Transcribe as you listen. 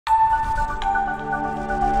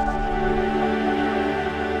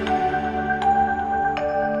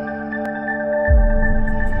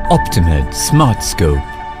Optomed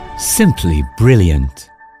Smartscope, simply brilliant.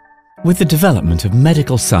 With the development of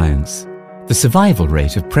medical science, the survival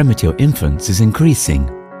rate of premature infants is increasing.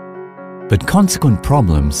 But consequent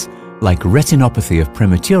problems like retinopathy of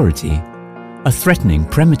prematurity are threatening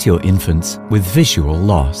premature infants with visual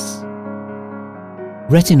loss.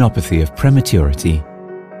 Retinopathy of prematurity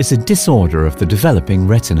is a disorder of the developing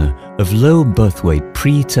retina of low birth weight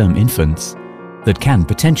preterm infants that can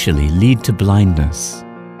potentially lead to blindness.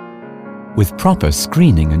 With proper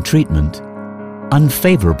screening and treatment,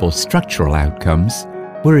 unfavorable structural outcomes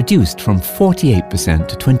were reduced from 48%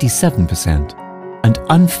 to 27%, and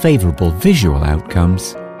unfavorable visual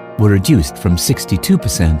outcomes were reduced from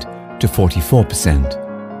 62% to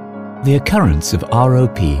 44%. The occurrence of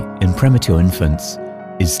ROP in premature infants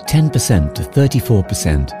is 10% to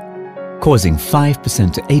 34%, causing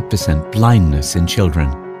 5% to 8% blindness in children.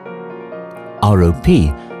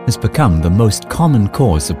 ROP has become the most common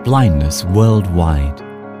cause of blindness worldwide.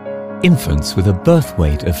 Infants with a birth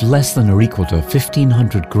weight of less than or equal to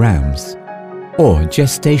 1,500 grams or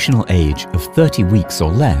gestational age of 30 weeks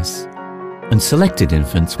or less, and selected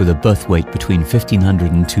infants with a birth weight between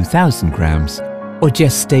 1,500 and 2,000 grams or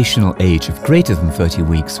gestational age of greater than 30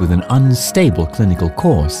 weeks with an unstable clinical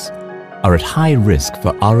course are at high risk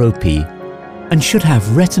for ROP and should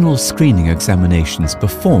have retinal screening examinations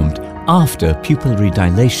performed after pupillary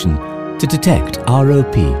dilation to detect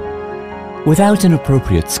ROP. Without an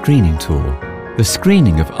appropriate screening tool, the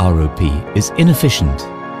screening of ROP is inefficient.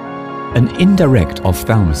 An indirect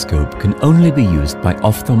ophthalmoscope can only be used by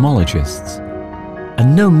ophthalmologists,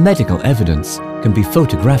 and no medical evidence can be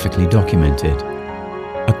photographically documented.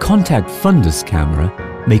 A contact fundus camera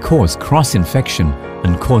may cause cross-infection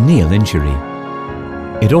and corneal injury.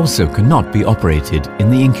 It also cannot be operated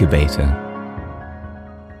in the incubator.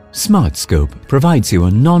 Smartscope provides you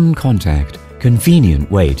a non-contact,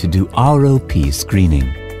 convenient way to do ROP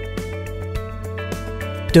screening.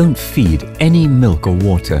 Don't feed any milk or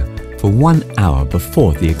water for 1 hour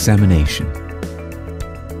before the examination.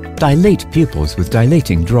 Dilate pupils with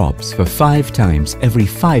dilating drops for 5 times every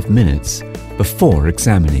 5 minutes before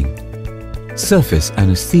examining. Surface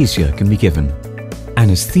anesthesia can be given.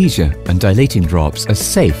 Anesthesia and dilating drops are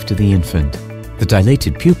safe to the infant. The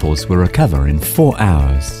dilated pupils will recover in 4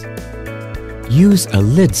 hours. Use a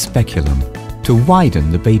lid speculum to widen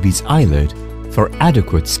the baby's eyelid for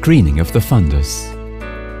adequate screening of the fundus.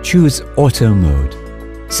 Choose auto mode.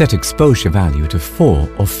 Set exposure value to 4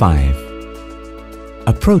 or 5.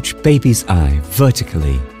 Approach baby's eye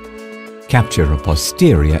vertically. Capture a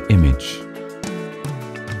posterior image.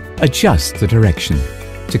 Adjust the direction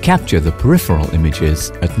to capture the peripheral images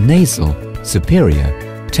at nasal, superior,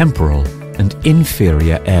 temporal, and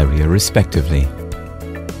inferior area respectively.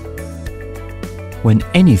 When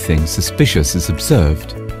anything suspicious is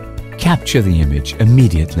observed, capture the image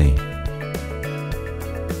immediately.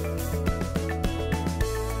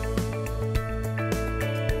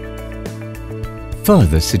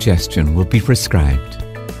 Further suggestion will be prescribed.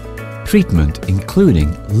 Treatment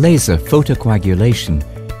including laser photocoagulation,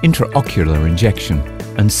 intraocular injection,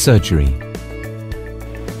 and surgery.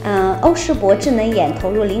 欧氏博智能眼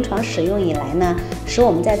投入临床使用以来呢，使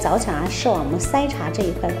我们在早产儿视网膜筛查这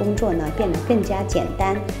一块工作呢变得更加简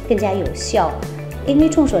单、更加有效。因为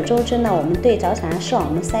众所周知呢，我们对早产儿视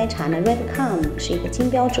网膜筛查呢 ，ROP 是一个金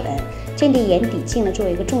标准，间谍眼底镜呢作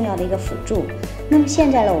为一个重要的一个辅助。那么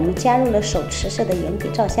现在呢，我们加入了手持式的眼底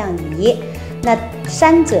照相仪，那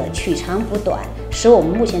三者取长补短，使我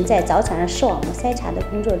们目前在早产儿视网膜筛查的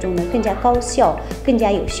工作中呢更加高效、更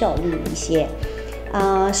加有效率一些。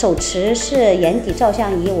手持式眼底照相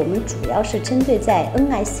仪，我们主要是针对在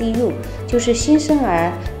NICU， 就是新生儿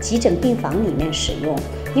急诊病房里面使用，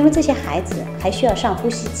因为这些孩子还需要上呼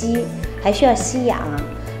吸机，还需要吸氧，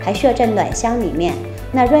还需要在暖箱里面。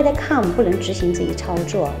那 ROP 不能执行这一操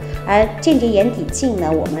作，而间谍眼底镜呢，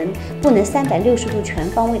我们不能360度全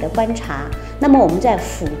方位的观察。那么我们在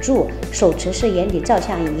辅助手持式眼底照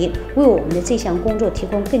相仪，为我们的这项工作提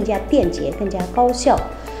供更加便捷、更加高效。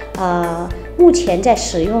目前在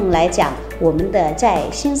使用来讲，我们的在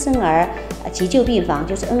新生儿急救病房，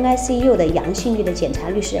就是 NICU 的阳性率的检查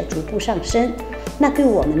率是在逐步上升。那对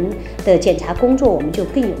我们的检查工作，我们就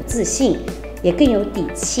更有自信，也更有底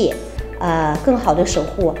气，更好的守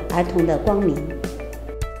护儿童的光明。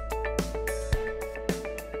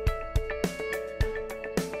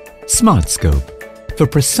Smartscope for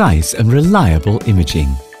precise and reliable imaging.